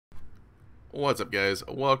What's up, guys?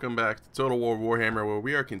 Welcome back to Total War Warhammer, where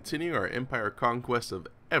we are continuing our Empire conquest of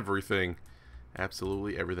everything.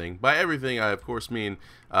 Absolutely everything. By everything, I of course mean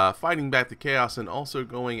fighting back the chaos and also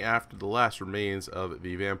going after the last remains of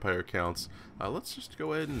the vampire counts. Let's just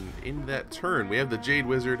go ahead and end that turn. We have the Jade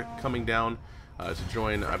Wizard coming down to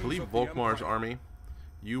join, I believe, Volkmar's army.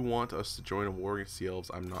 You want us to join a war against the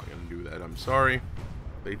elves? I'm not going to do that. I'm sorry.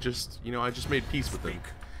 They just, I just made peace with them.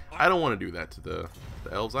 I don't want to do that to the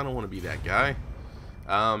elves. I don't want to be that guy.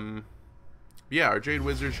 Yeah, our Jade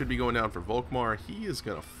Wizard should be going down for Volkmar. He is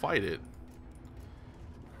going to fight it.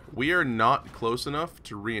 We are not close enough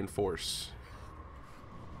to reinforce,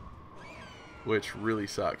 which really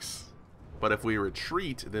sucks. But if we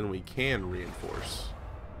retreat, then we can reinforce.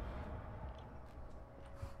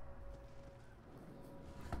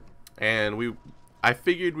 And I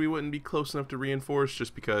figured we wouldn't be close enough to reinforce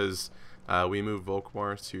just because we moved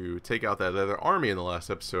Volkmar to take out that other army in the last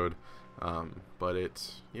episode.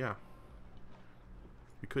 But yeah,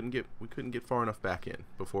 we couldn't get far enough back in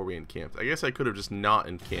before we encamped. I guess I could have just not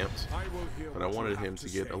encamped, but I wanted him to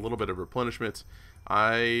get a little bit of replenishment.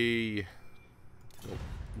 I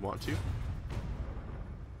don't want to.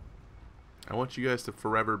 I want you guys to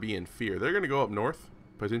forever be in fear. They're going to go up north,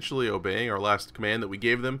 potentially obeying our last command that we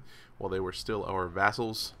gave them while they were still our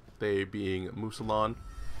vassals, they being Musalan.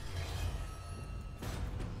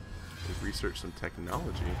 We've researched some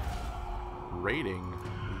technology. Raiding.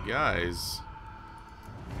 Guys.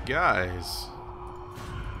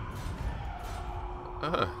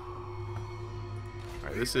 Alright,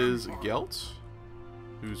 this is Gelt,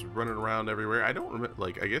 who's running around everywhere. I don't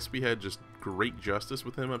remember, I guess we had just great justice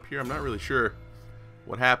with him up here. I'm not really sure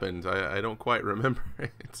what happened. I don't quite remember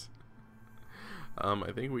it.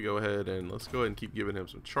 I think we go ahead and let's go ahead and keep giving him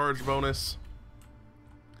some charge bonus.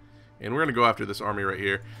 And we're going to go after this army right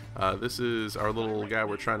here. This is our little guy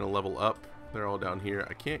we're trying to level up. They're all down here.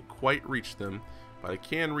 I can't quite reach them, but I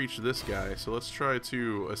can reach this guy. So let's try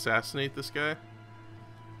to assassinate this guy.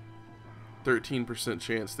 13%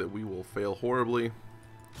 chance that we will fail horribly.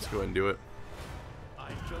 Let's go ahead and do it. I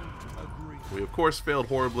don't agree. We of course failed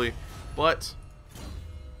horribly, but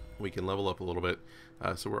we can level up a little bit.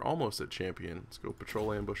 So we're almost at champion. Let's go patrol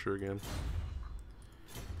ambusher again.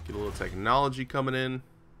 Get a little technology coming in.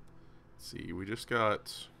 Let's see, we just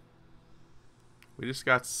got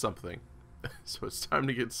something. So it's time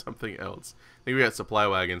to get something else. I think we got supply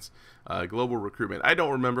wagons. Global recruitment. I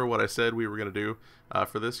don't remember what I said we were going to do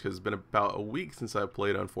for this because it's been about a week since I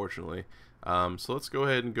played, unfortunately. So let's go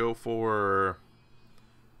ahead and go for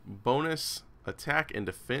bonus attack and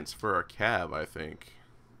defense for our cav, I think.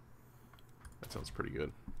 That sounds pretty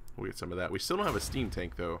good. We'll get some of that. We still don't have a steam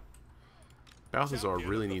tank, though. Balthazar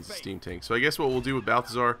really needs a steam tank. So I guess what we'll do with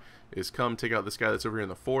Balthazar is come take out this guy that's over here in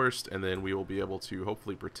the forest, and then we will be able to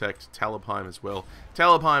hopefully protect Talabheim as well.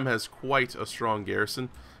 Talabheim has quite a strong garrison,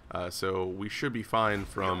 so we should be fine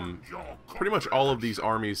from pretty much all of these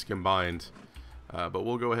armies combined. But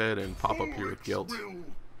we'll go ahead and pop up here with Gelt.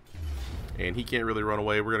 And he can't really run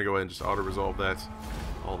away. We're going to go ahead and just auto-resolve that.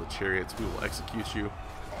 All the chariots, we will execute you.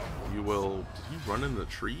 You will... Did he run in the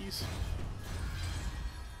trees?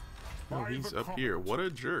 No, he's up here. What a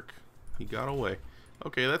jerk. He got away.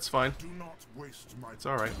 Okay, that's fine. It's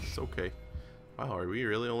alright. It's okay. Wow, are we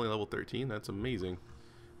really only level 13? That's amazing.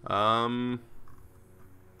 See,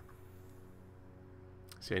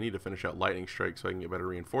 I need to finish out lightning strike so I can get better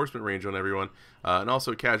reinforcement range on everyone. And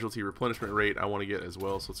also casualty replenishment rate I want to get as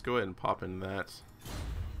well. So let's go ahead and pop in that.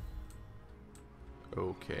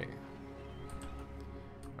 Okay.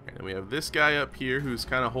 Alright, and we have this guy up here who's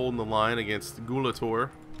kind of holding the line against Gulator.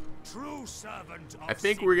 True servant of I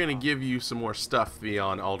think we're going to give you some more stuff,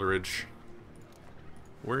 Theon Alderidge.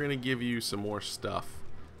 We're going to give you some more stuff.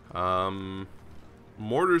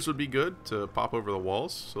 Mortars would be good to pop over the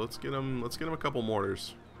walls, so let's get them a couple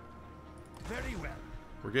mortars. Very well.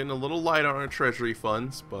 We're getting a little light on our treasury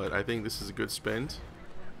funds, but I think this is a good spend.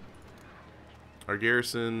 Our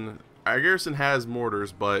garrison has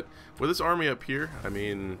mortars, but with this army up here, I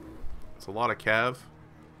mean, it's a lot of cav.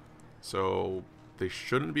 So they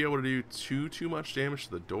shouldn't be able to do too much damage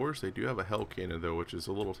to the doors. They do have a hell cannon though, which is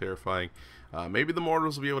a little terrifying. Maybe the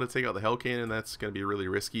mortars will be able to take out the hell cannon. That's going to be really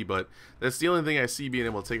risky, but that's the only thing I see being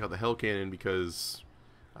able to take out the hell cannon because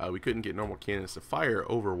we couldn't get normal cannons to fire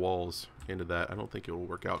over walls into that. I don't think it will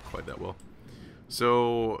work out quite that well.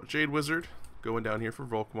 So Jade Wizard going down here for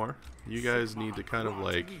Volkmar. You guys need to kind of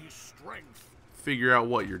like figure out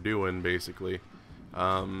what you're doing basically.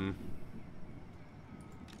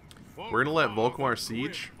 We're going to let Volkmar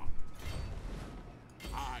siege.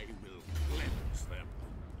 I will cleanse them.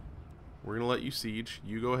 we're going to let you siege.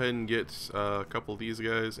 You go ahead and get a couple of these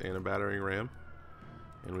guys and a battering ram.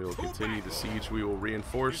 And we will continue the siege. We will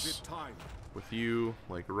reinforce with you,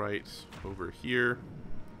 like right over here.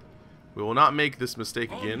 We will not make this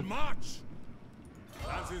mistake again.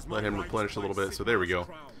 Let him replenish a little bit. So there we go.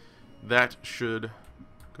 That should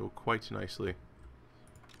go quite nicely.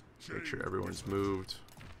 Make sure everyone's moved.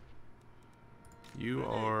 You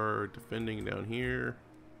are defending down here.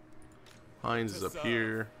 Heinz is up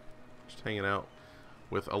here, just hanging out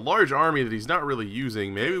with a large army that he's not really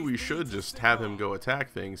using. Maybe we should just have him go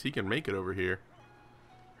attack things. He can make it over here.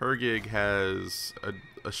 Hergig has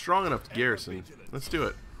a strong enough garrison. Let's do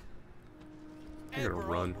it. You're gonna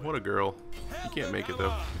run. What a girl. You can't make it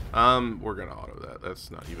though. We're gonna auto that.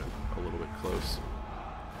 That's not even a little bit close.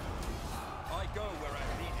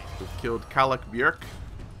 We've killed Kalak Björk.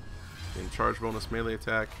 In charge bonus melee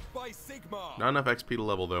attack. Not enough XP to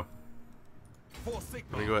level though. I'm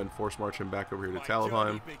gonna go ahead and force march him back over here to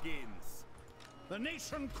Talabheim.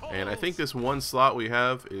 And I think this one slot we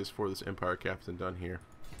have is for this Empire Captain done here.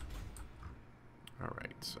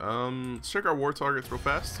 Alright. Let's check our war targets real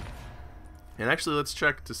fast. And actually let's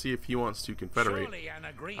check to see if he wants to confederate.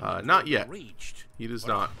 Not yet. He does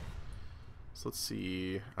not. So let's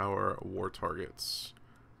see our war targets.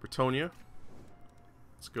 Bretonia.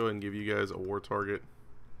 Let's go ahead and give you guys a war target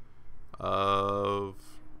of...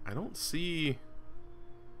 I don't see...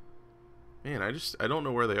 Man, I don't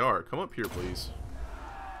know where they are. Come up here, please.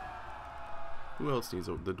 Who else needs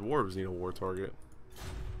a... The dwarves need a war target.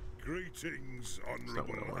 Greetings, That's not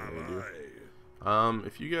what I honorable wanted to ally. do.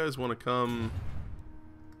 If you guys want to come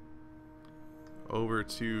over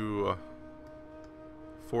to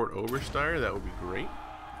Fort Oberstein, that would be great.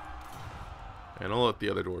 And I'll let the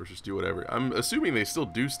other dwarves just do whatever. I'm assuming they still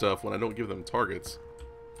do stuff when I don't give them targets.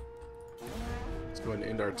 Let's go ahead and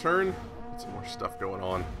end our turn. Get some more stuff going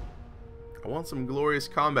on. I want some glorious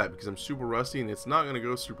combat because I'm super rusty and it's not going to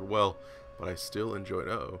go super well. But I still enjoy it.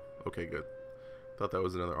 Uh-oh. Okay, good. Thought that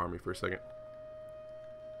was another army for a second.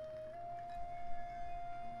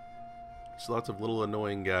 Just lots of little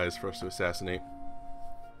annoying guys for us to assassinate.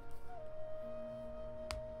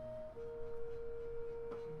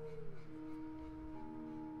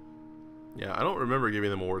 Yeah, I don't remember giving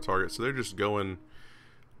them a war target, so they're just going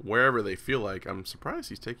wherever they feel like. I'm surprised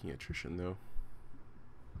he's taking attrition, though.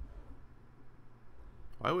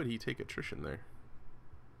 Why would he take attrition there?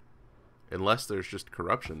 Unless there's just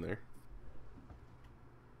corruption there.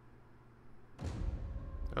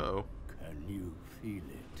 Uh-oh. Can you feel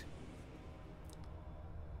it?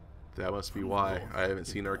 That must be why I haven't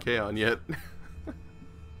seen Archaon yet.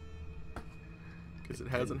 Because it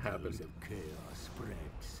hasn't happened. Of chaos spread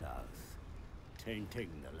south, tainting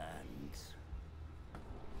the lands.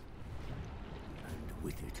 And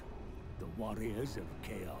with it, the warriors of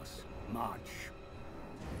chaos march.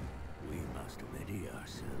 We must ready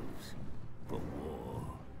ourselves, for war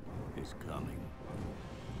is coming.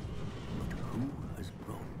 But who has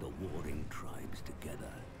brought the warring tribes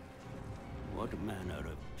together? What manner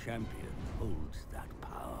of champion holds that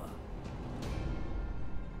power?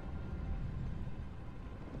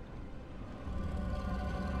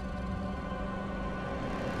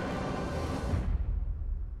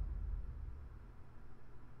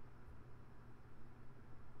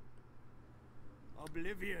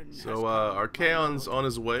 So Archaon's on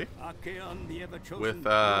his way with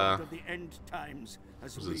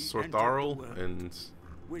was it Sortharl and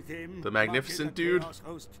the magnificent dude.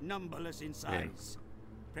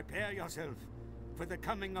 Prepare yourself for the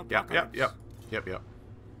coming of Yep.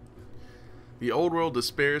 The old world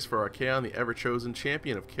despairs, for Archaon, the ever-chosen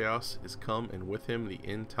champion of chaos, is come, and with him the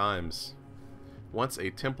end times. Once a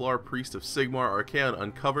Templar priest of Sigmar, Archaon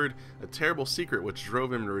uncovered a terrible secret which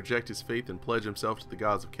drove him to reject his faith and pledge himself to the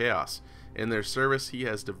gods of chaos. In their service, he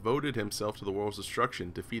has devoted himself to the world's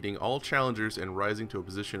destruction, defeating all challengers and rising to a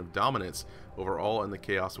position of dominance over all in the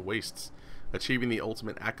chaos wastes, achieving the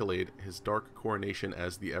ultimate accolade, his dark coronation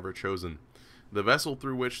as the Ever-Chosen, the vessel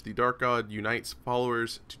through which the Dark God unites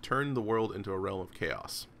followers to turn the world into a realm of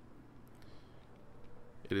chaos.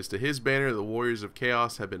 It is to his banner the warriors of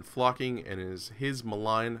chaos have been flocking, and it is his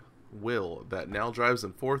malign will that now drives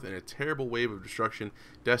them forth in a terrible wave of destruction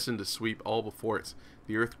destined to sweep all before it.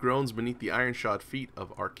 The earth groans beneath the iron-shod feet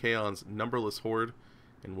of Archaon's numberless horde,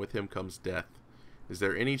 and with him comes death. Is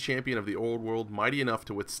there any champion of the old world mighty enough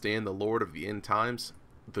to withstand the Lord of the end times?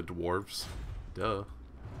 The dwarves. Duh.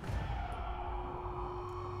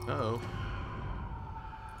 Uh-oh.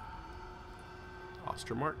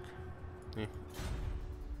 Ostermark.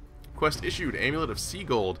 Quest issued, Amulet of Sea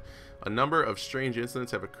Gold. A number of strange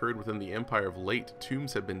incidents have occurred within the Empire of late.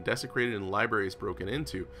 Tombs have been desecrated and libraries broken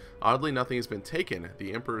into. Oddly, nothing has been taken.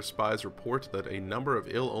 The Emperor's spies report that a number of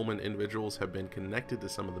ill-omened individuals have been connected to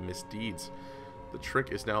some of the misdeeds. The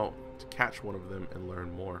trick is now to catch one of them and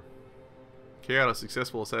learn more. Carry out a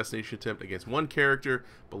successful assassination attempt against one character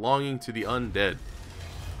belonging to the undead.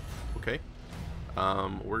 Okay.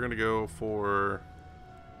 We're going to go for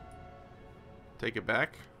Take It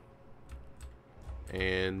Back.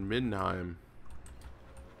 And Middenheim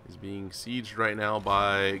is being sieged right now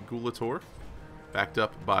by Gulator, backed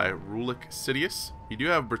up by Rulik Sidious. You do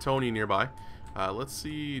have Bretonnia nearby. Let's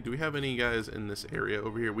see, do we have any guys in this area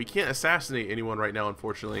over here? We can't assassinate anyone right now,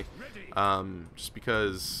 unfortunately, just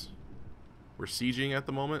because we're sieging at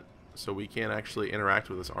the moment, so we can't actually interact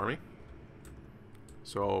with this army.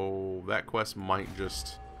 So that quest might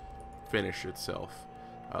just finish itself.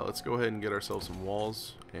 Let's go ahead and get ourselves some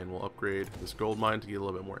walls, and we'll upgrade this gold mine to get a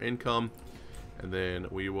little bit more income, and then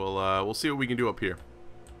we will we'll see what we can do up here.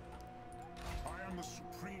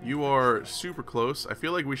 You are super close. I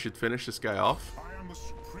feel like we should finish this guy off. I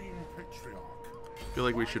feel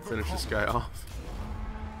like we should finish this guy off.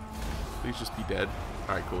 Please just be dead.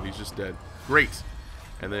 Alright, cool. He's just dead. Great.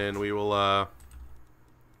 And then we will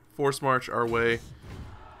force march our way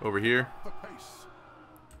over here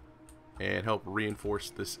and help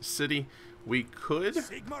reinforce this city. We could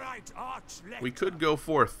go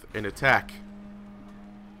forth and attack.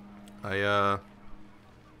 I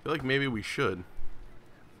feel like maybe we should.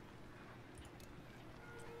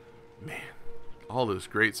 Man, all those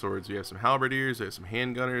great swords. We have some halberdiers, we have some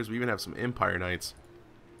handgunners, we even have some Empire Knights.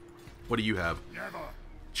 What do you have? Never.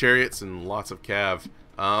 Chariots and lots of cav.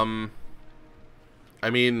 I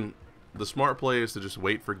mean, the smart play is to just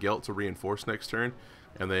wait for Gelt to reinforce next turn,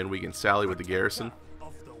 and then we can sally with the garrison,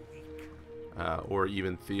 or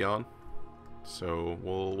even Theon. So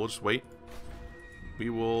we'll just wait. We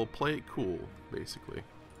will play it cool, basically.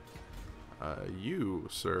 You,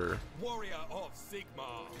 sir,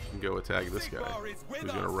 can go attack this guy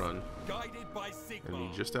who's gonna run, and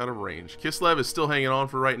he's just out of range. Kislev is still hanging on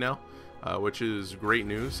for right now, which is great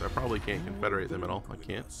news. I probably can't confederate them at all. I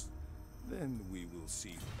can't. Then we will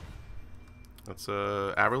see. That's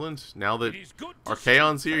Averland. Now that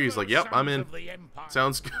Archaon's here, he's like, yep, I'm in.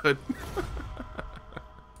 Sounds good.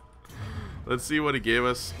 Let's see what he gave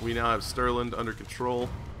us. We now have Stirland under control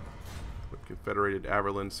with confederated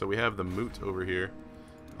Averland. So we have the Moot over here.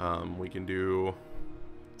 We can do...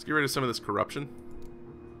 Let's get rid of some of this corruption.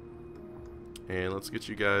 And let's get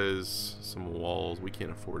you guys some walls. We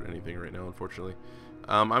can't afford anything right now, unfortunately.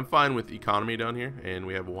 I'm fine with economy down here, and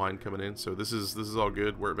we have wine coming in. So this is all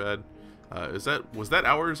good. We're bad. Was that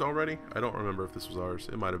ours already? I don't remember if this was ours.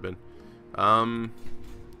 It might have been. Do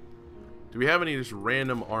we have any just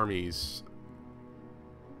random armies?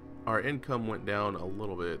 Our income went down a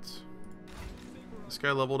little bit. This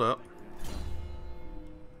guy leveled up.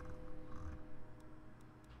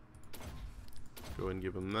 Let's go ahead and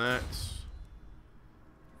give him that.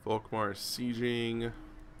 Volkmar is sieging.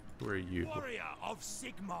 Where are you? Warrior of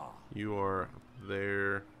Sigmar. You are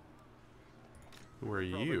there. Who are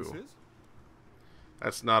you?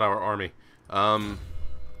 That's not our army.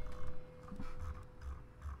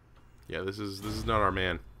 Yeah, this is not our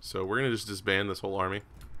man. So we're gonna just disband this whole army.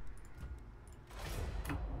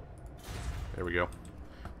 There we go.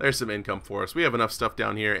 There's some income for us. We have enough stuff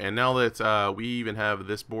down here, and now that we even have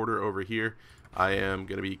this border over here, I am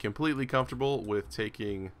gonna be completely comfortable with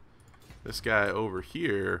taking this guy over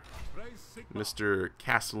here, Mr.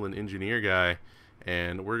 Castellan Engineer guy,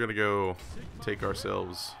 and we're gonna go take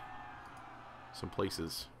ourselves some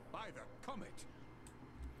places.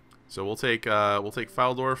 So we'll take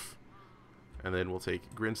Faldorf, and then we'll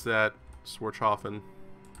take Grinstadt, Schwarzhofen,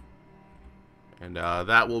 and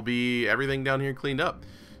that will be everything down here cleaned up.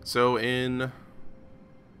 So in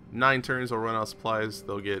 9 turns, I'll run out of supplies.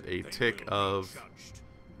 They'll get a tick of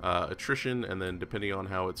attrition, and then depending on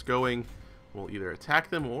how it's going, we'll either attack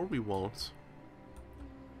them or we won't.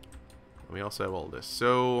 And we also have all this.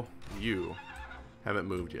 So you haven't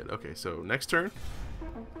moved yet. Okay, so next turn,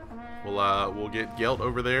 we'll get Gelt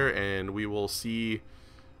over there, and we will see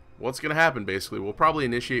what's gonna happen. Basically, we'll probably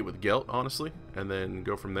initiate with Gelt, honestly, and then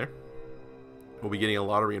go from there. We'll be getting a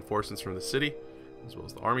lot of reinforcements from the city, as well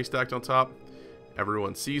as the army stacked on top.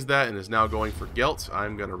 Everyone sees that and is now going for Gelt.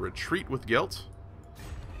 I'm gonna retreat with Gelt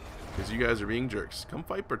because you guys are being jerks. Come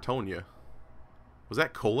fight Bretonnia. Was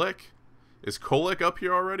that Kolek? Is Kolek up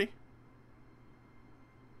here already?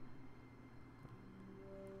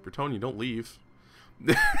 Bretonnia, don't leave.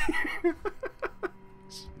 Nope.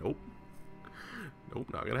 Nope,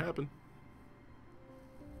 not gonna happen.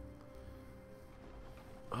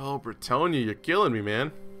 Oh, Bretonia, you're killing me,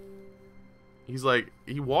 man. He's like,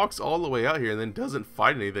 he walks all the way out here and then doesn't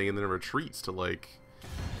fight anything and then retreats to like,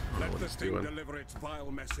 I don't know what he's doing. Deliver its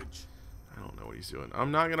vile message. I don't know what he's doing.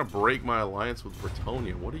 I'm not gonna break my alliance with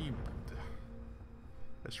Bretonia. What are you?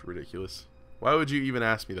 That's ridiculous. Why would you even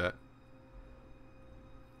ask me that?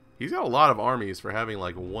 He's got a lot of armies for having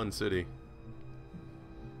like one city.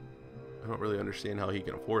 I don't really understand how he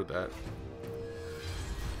can afford that.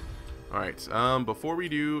 Alright, before we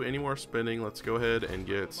do any more spending, let's go ahead and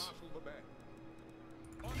get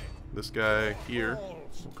this guy here.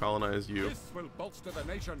 We'll colonize you.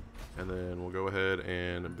 And then we'll go ahead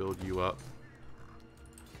and build you up.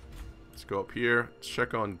 Let's go up here. Let's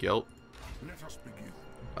check on Gelt.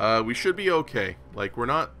 We should be okay. Like we're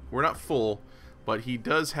not full, but he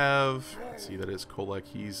does have, let's see, that is Kolek.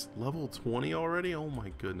 He's level 20 already? Oh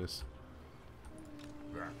my goodness.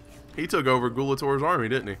 He took over Gulator's army,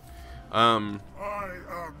 didn't he? I am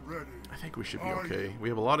ready. I think we should be okay. We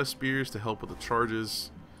have a lot of spears to help with the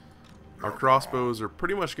charges. Our crossbows are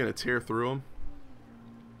pretty much going to tear through them.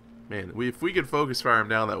 Man, if we could focus fire them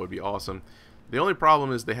down, that would be awesome. The only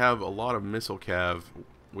problem is they have a lot of missile cav,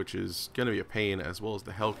 which is going to be a pain, as well as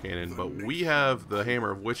the hell cannon. But we have the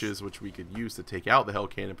hammer of witches, which we could use to take out the hell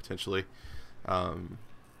cannon potentially.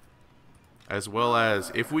 As well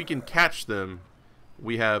as, if we can catch them,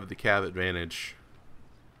 we have the cav advantage.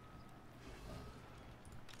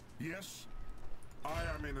 Yes, I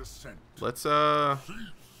am innocent. Let's 3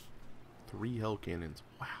 hell cannons.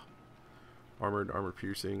 Wow. Armor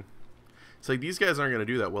piercing. It's like these guys aren't going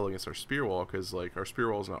to do that well against our spear wall, because like our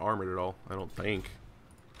spear wall is not armored at all, I don't think.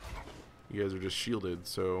 You guys are just shielded,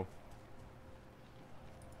 so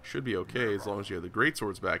should be okay as long as you have the great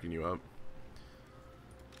swords backing you up.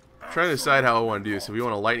 I'm trying to decide how I want to do this. If we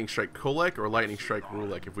want to lightning strike Kolek or lightning strike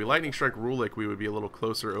Rulek. If we lightning strike Rulek, we would be a little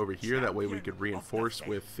closer over here. That way we could reinforce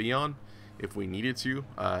with Theon if we needed to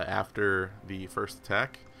after the first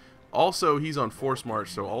attack. Also, he's on force march,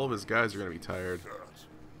 so all of his guys are going to be tired.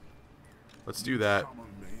 Let's do that.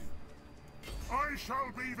 I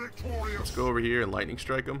shall be victorious. Let's go over here and lightning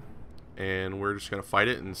strike him. And we're just going to fight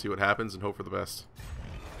it and see what happens and hope for the best.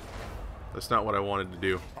 That's not what I wanted to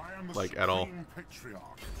do, like, at all.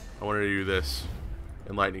 I wanted to do this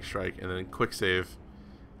and lightning strike and then quick save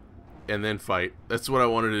and then fight. That's what I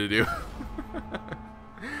wanted to do.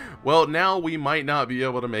 Well, now we might not be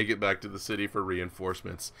able to make it back to the city for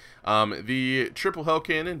reinforcements. The triple hell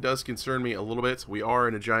cannon does concern me a little bit. We are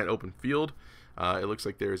in a giant open field. It looks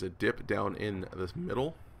like there's a dip down in the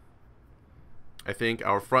middle. I think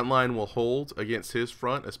our front line will hold against his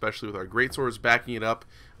front, especially with our greatswords backing it up.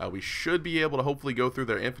 We should be able to hopefully go through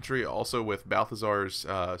their infantry, also with Balthazar's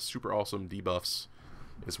super awesome debuffs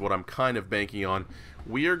is what I'm kind of banking on.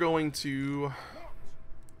 We are going to...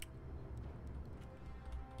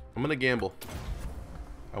 I'm going to gamble.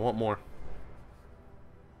 I want more.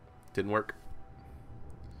 Didn't work.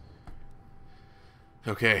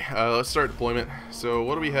 Okay, let's start deployment. So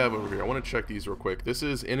what do we have over here? I want to check these real quick. This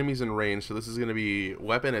is enemies in range, so this is going to be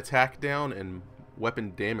weapon attack down and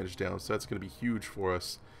weapon damage down, so that's going to be huge for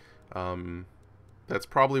us. That's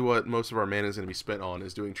probably what most of our mana is going to be spent on,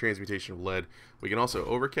 is doing transmutation of lead. We can also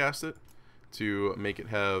overcast it to make it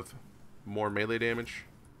have more melee damage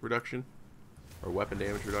reduction, or weapon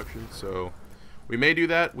damage reduction. So we may do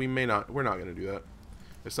that, we may not. We're not going to do that.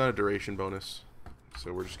 It's not a duration bonus,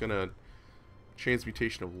 so we're just going to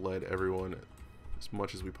transmutation of lead everyone as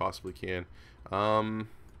much as we possibly can.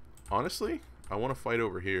 Honestly, I want to fight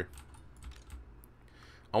over here.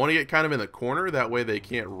 I want to get kind of in the corner, that way they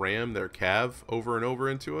can't ram their cav over and over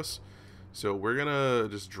into us. So we're gonna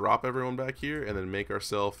just drop everyone back here and then make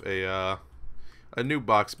ourselves a new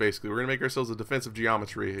box. Basically, we're gonna make ourselves a defensive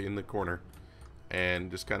geometry in the corner and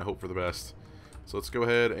just kind of hope for the best. So let's go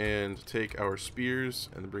ahead and take our spears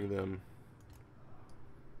and bring them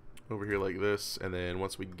over here like this, and then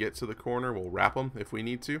once we get to the corner, we'll wrap them if we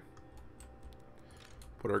need to.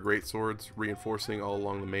 Put our great swords reinforcing all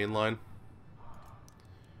along the main line.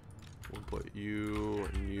 We'll put you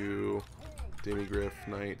and you, Demigriff,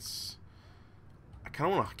 Knights. I kind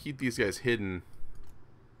of want to keep these guys hidden.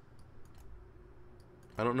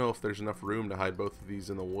 I don't know if there's enough room to hide both of these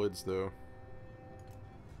in the woods, though.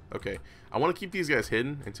 Okay, I want to keep these guys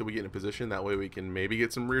hidden until we get in a position. That way we can maybe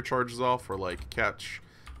get some rear charges off, or like catch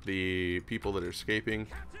the people that are escaping.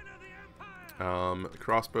 The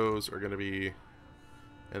crossbows are going to be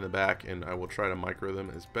in the back, and I will try to micro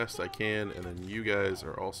them as best I can, and then you guys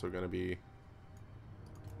are also going to be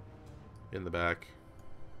in the back.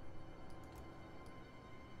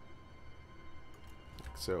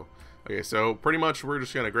 So, okay, so pretty much we're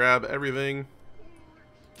just going to grab everything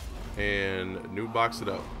and new box it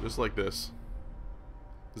up, just like this.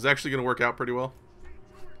 This is actually going to work out pretty well.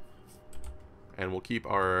 And we'll keep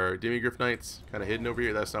our Demigryph Knights kind of hidden over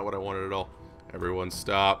here. That's not what I wanted at all. Everyone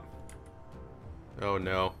stop. Oh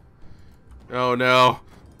no. Oh no.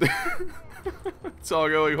 It's all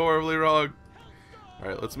going horribly wrong.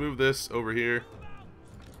 Alright, let's move this over here.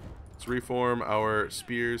 Let's reform our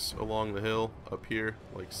spears along the hill up here,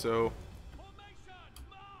 like so.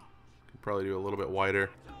 Could probably do a little bit wider.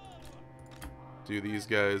 Do these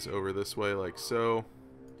guys over this way, like so.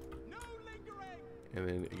 And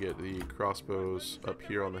then you get the crossbows up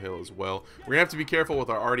here on the hill as well. We're going to have to be careful with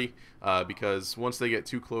our arty, because once they get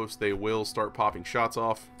too close, they will start popping shots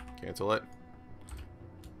off. Cancel it.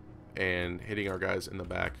 And hitting our guys in the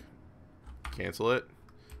back. Cancel it.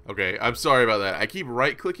 Okay, I'm sorry about that. I keep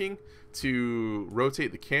right-clicking to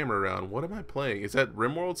rotate the camera around. What am I playing? Is that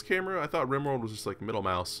RimWorld's camera? I thought RimWorld was just like middle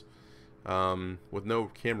mouse with no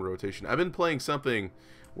camera rotation. I've been playing something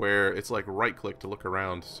where it's like right-click to look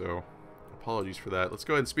around, so apologies for that. Let's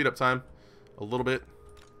go ahead and speed up time a little bit.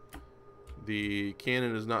 The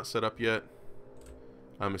cannon is not set up yet.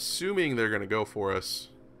 I'm assuming they're going to go for us.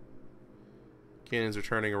 Cannons are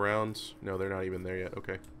turning around. No, they're not even there yet.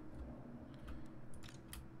 Okay.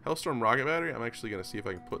 Hellstorm rocket battery, I'm actually going to see if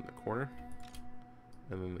I can put in the corner.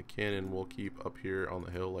 And then the cannon will keep up here on the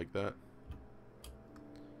hill like that.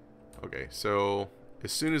 Okay, so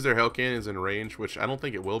as soon as their hell cannon's in range, which I don't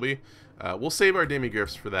think it will be, we'll save our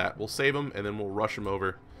Demigryphs for that. We'll save them and then we'll rush them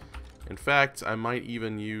over. In fact, I might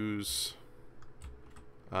even use...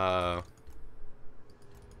 I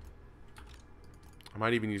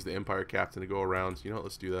might even use the Empire Captain to go around. You know what,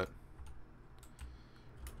 let's do that.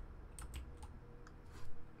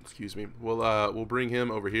 Excuse me. We'll bring him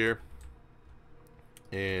over here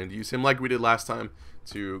and use him like we did last time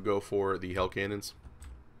to go for the hell cannons.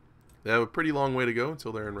 They have a pretty long way to go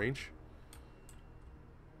until they're in range.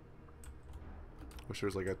 Wish there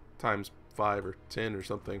was like a times 5 or 10 or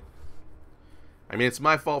something. I mean, it's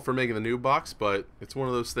my fault for making the noob box, but it's one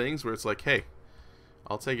of those things where it's like, hey,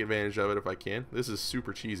 I'll take advantage of it if I can. This is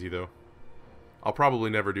super cheesy though. I'll probably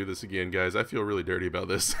never do this again, guys. I feel really dirty about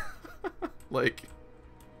this. Like,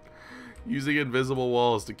 using invisible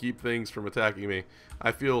walls to keep things from attacking me.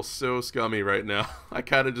 I feel so scummy right now. I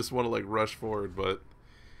kind of just want to like rush forward, but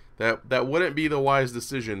that wouldn't be the wise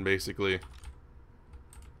decision, basically.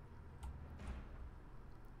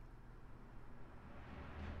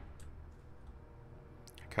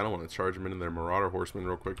 I kind of want to charge them into their Marauder Horsemen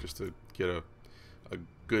real quick just to get a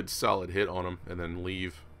good solid hit on them and then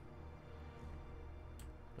leave.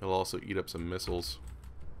 It'll also eat up some missiles.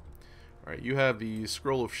 Alright, you have the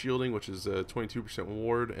Scroll of Shielding, which is a 22%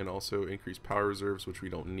 ward, and also increased power reserves, which we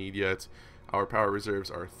don't need yet. Our power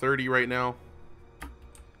reserves are 30 right now.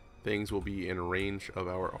 Things will be in range of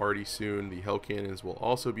our arty soon. The hell cannons will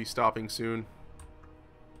also be stopping soon.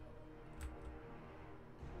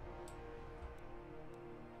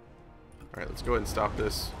 Alright, let's go ahead and stop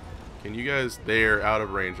this. Can you guys... They're out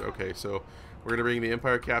of range. Okay, so we're going to bring the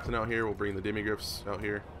Empire Captain out here. We'll bring the Demigryphs out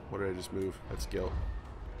here. What did I just move? That's Guilt.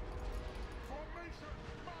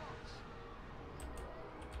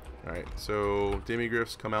 Alright, so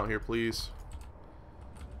Demigryphs, come out here, please.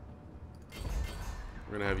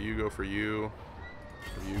 We're going to have you go for you.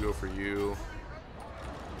 You go for you.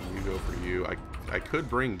 You go for you. I could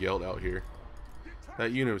bring Guilt out here.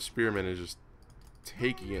 That unit of Spearmen is just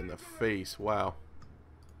taking it in the face. Wow.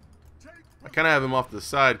 I kind of have him off to the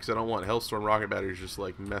side because I don't want Hellstorm rocket batteries just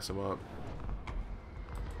like mess him up.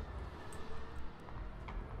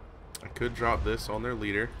 I could drop this on their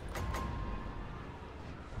leader.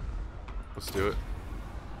 Let's do it.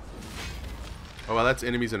 Oh wow, that's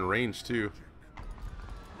enemies in range too.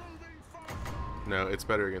 No, it's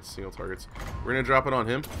better against single targets. We're gonna drop it on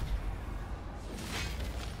him.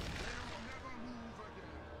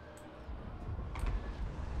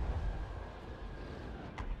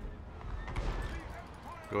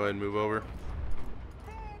 Go ahead and move over.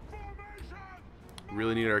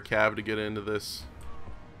 Really need our cav to get into this.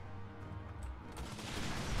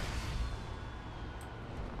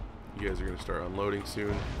 You guys are going to start unloading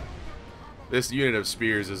soon. This unit of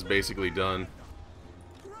spears is basically done.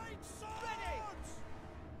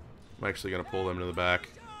 I'm actually going to pull them to the back.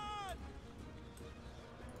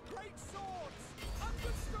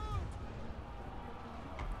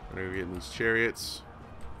 I'm going to get in these chariots.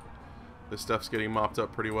 This stuff's getting mopped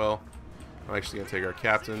up pretty well. I'm actually going to take our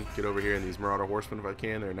captain, get over here in these Marauder Horsemen if I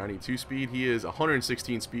can. They're 92 speed. He is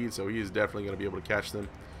 116 speed, so he is definitely going to be able to catch them.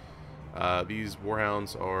 These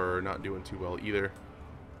Warhounds are not doing too well either.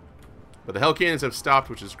 But the Hell Cannons have stopped,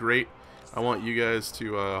 which is great. I want you guys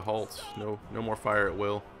to halt. No more fire at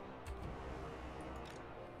will.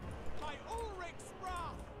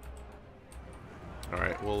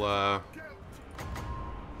 Alright, we'll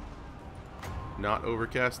not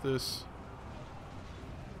overcast this.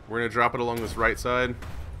 We're going to drop it along this right side.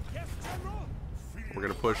 We're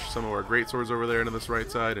going to push some of our greatswords over there into this right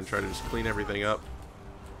side and try to just clean everything up.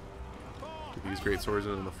 Get these greatswords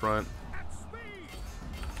in the front.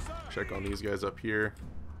 Check on these guys up here.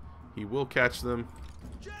 He will catch them.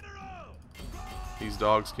 These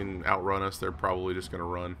dogs can outrun us. They're probably just going to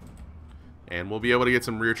run. And we'll be able to get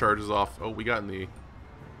some rear charges off. Oh, we got in the...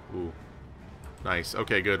 Ooh. Nice.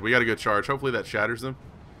 Okay, good. We got a good charge. Hopefully that shatters them.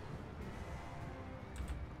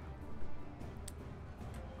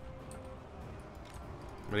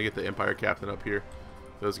 I'm going to get the Empire Captain up here.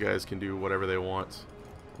 Those guys can do whatever they want.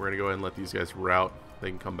 We're going to go ahead and let these guys rout. They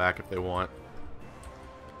can come back if they want.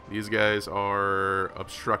 These guys are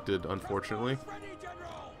obstructed, unfortunately.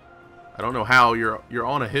 I don't know how. You're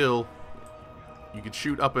on a hill. You can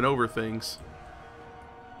shoot up and over things.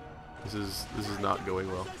 This is not going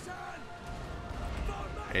well.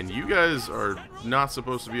 And you guys are not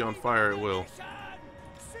supposed to be on fire at will.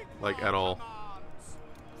 Like, at all.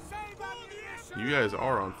 You guys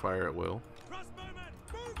are on fire at will.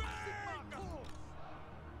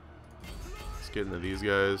 Let's get into these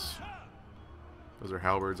guys. Those are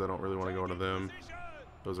halberds. I don't really want to go into them.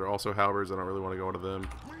 Those are also halberds. I don't really want to go into them.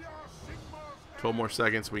 12 more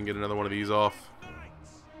seconds. We can get another one of these off.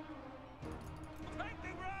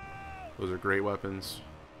 Those are great weapons.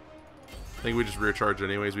 I think we just rear charge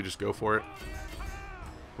anyways. We just go for it.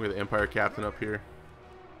 We have the Empire Captain up here.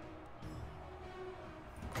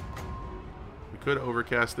 We could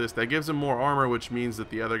overcast this. That gives him more armor, which means that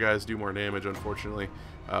the other guys do more damage, unfortunately.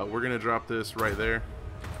 We're going to drop this right there.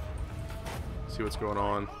 See what's going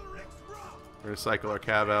on. We're going to cycle our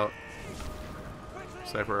cav out.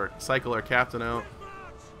 Cycle our captain out.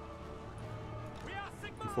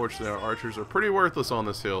 Unfortunately, our archers are pretty worthless on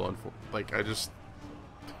this hill. Like, I just...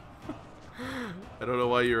 I don't know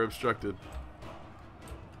why you're obstructed.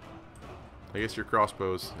 I guess your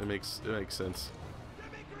crossbows. It makes sense.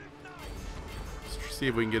 Let's see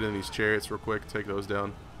if we can get in these chariots real quick. Take those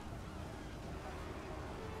down.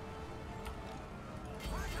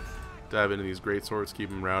 Dive into these greatswords. Keep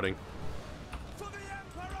them routing.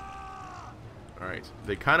 Alright.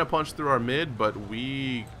 They kind of punched through our mid, but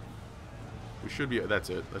we should be... That's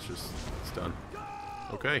it. It's done.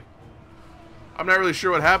 Okay. I'm not really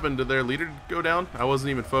sure what happened. Did their leader go down? I wasn't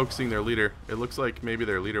even focusing their leader. It looks like maybe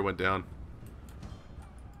their leader went down.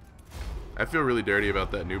 I feel really dirty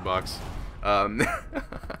about that new box.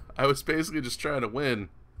 I was basically just trying to win.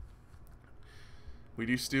 We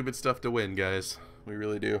do stupid stuff to win, guys. We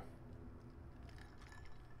really do.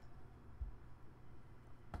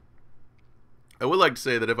 I would like to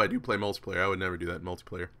say that if I do play multiplayer, I would never do that in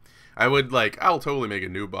multiplayer. I would, like, I'll totally make a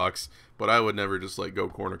new box, but I would never just, like, go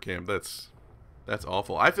corner camp. That's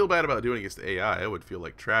awful. I feel bad about doing it against the AI. I would feel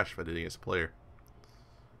like trash if I did it against a player.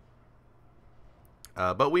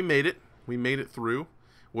 But we made it. We made it through,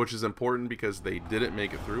 which is important because they didn't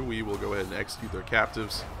make it through. We will go ahead and execute their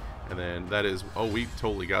captives, and then that is... Oh, we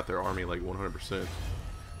totally got their army, like, 100%.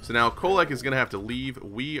 So now Kolek is going to have to leave.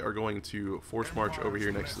 We are going to force march over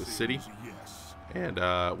here next to the city, and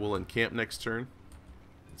we'll encamp next turn.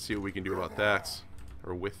 Let's see what we can do about that,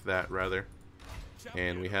 or with that, rather.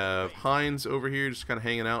 And we have Heinz over here just kind of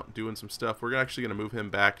hanging out, doing some stuff. We're actually going to move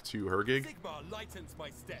him back to Hergig.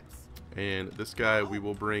 And this guy we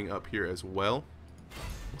will bring up here as well.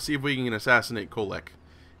 We'll see if we can assassinate Kolek.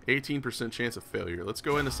 18% chance of failure. Let's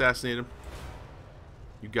go ahead and assassinate him.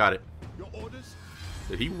 You got it.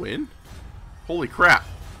 Did he win? Holy crap.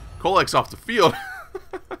 Kolek's off the field.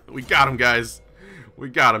 We got him, guys. We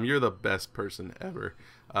got him. You're the best person ever.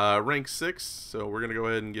 Rank 6, so we're going to go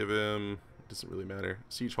ahead and give him... Doesn't really matter.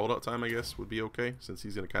 Siege holdout time, I guess, would be okay, since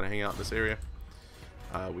he's going to kind of hang out in this area.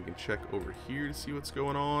 We can check over here to see what's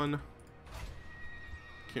going on.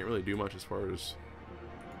 Can't really do much as far as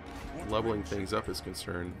leveling things up is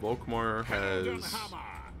concerned. Volkmar has...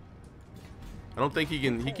 I don't think he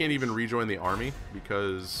can't even rejoin the army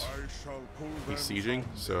because he's sieging,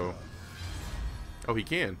 so... Oh, he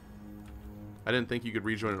can. I didn't think you could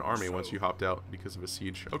rejoin an army once you hopped out because of a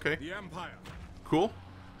siege. Okay. Cool.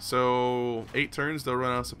 So, 8 turns, they'll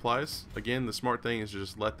run out of supplies. Again, the smart thing is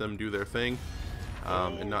just let them do their thing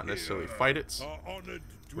and not necessarily fight it.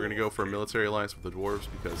 We're going to go for a military alliance with the dwarves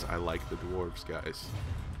because I like the dwarves, guys.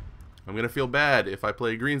 I'm going to feel bad if I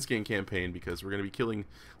play a greenskin campaign because we're going to be killing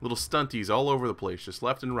little stunties all over the place, just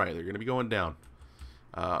left and right. They're going to be going down.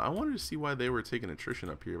 I wanted to see why they were taking attrition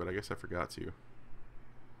up here, but I guess I forgot to.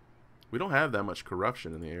 We don't have that much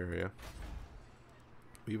corruption in the area.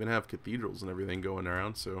 We even have cathedrals and everything going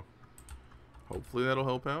around, so hopefully that'll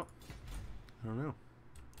help out. I don't know.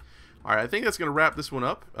 All right, I think that's going to wrap this one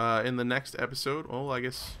up. In the next episode, well, I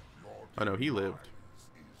guess... Oh, no, he lived.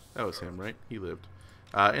 That was him, right? He lived.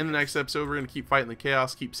 In the next episode, we're going to keep fighting the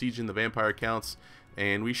chaos, keep sieging the vampire counts,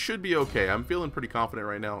 and we should be okay. I'm feeling pretty confident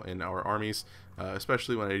right now in our armies,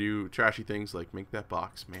 especially when I do trashy things like make that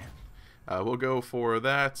box, man. We'll go for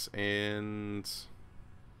that, and...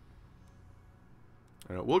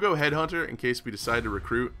 we'll go Headhunter in case we decide to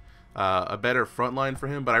recruit a better front line for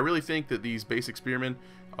him, but I really think that these basic spearmen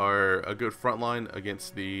are a good front line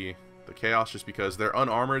against the chaos, just because they're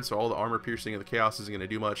unarmored, so all the armor piercing of the chaos isn't going to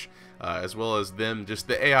do much, as well as them, just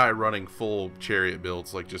the AI running full chariot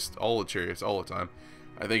builds, like just all the chariots all the time.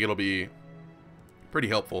 I think it'll be pretty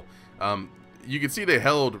helpful. You can see they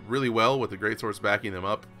held really well with the greatswords backing them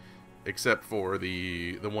up, except for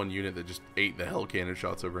the one unit that just ate the hell cannon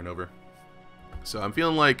shots over and over. So I'm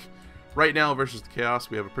feeling like right now versus the chaos,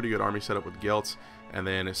 we have a pretty good army set up with Gelts, and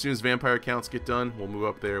then as soon as vampire counts get done, we'll move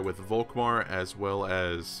up there with Volkmar as well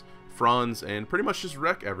as Franz, and pretty much just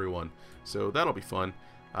wreck everyone. So that'll be fun.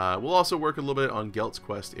 We'll also work a little bit on Gelt's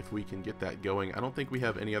quest if we can get that going. I don't think we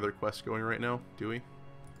have any other quests going right now, do we?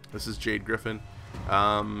 This is Jade Griffin.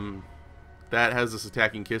 That has this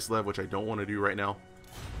attacking Kislev, which I don't want to do right now.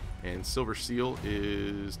 And Silver Seal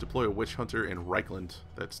is deploy a Witch Hunter in Reichland.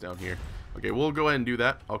 That's down here. Okay, we'll go ahead and do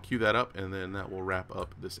that. I'll queue that up, and then that will wrap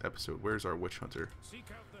up this episode. Where's our Witch Hunter?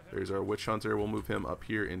 There's our Witch Hunter. We'll move him up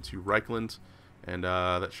here into Reichland, and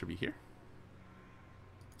that should be here.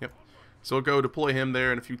 Yep. So we'll go deploy him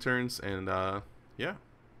there in a few turns, and yeah,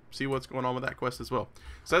 see what's going on with that quest as well.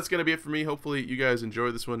 So that's going to be it for me. Hopefully you guys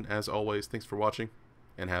enjoyed this one. As always, thanks for watching,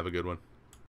 and have a good one.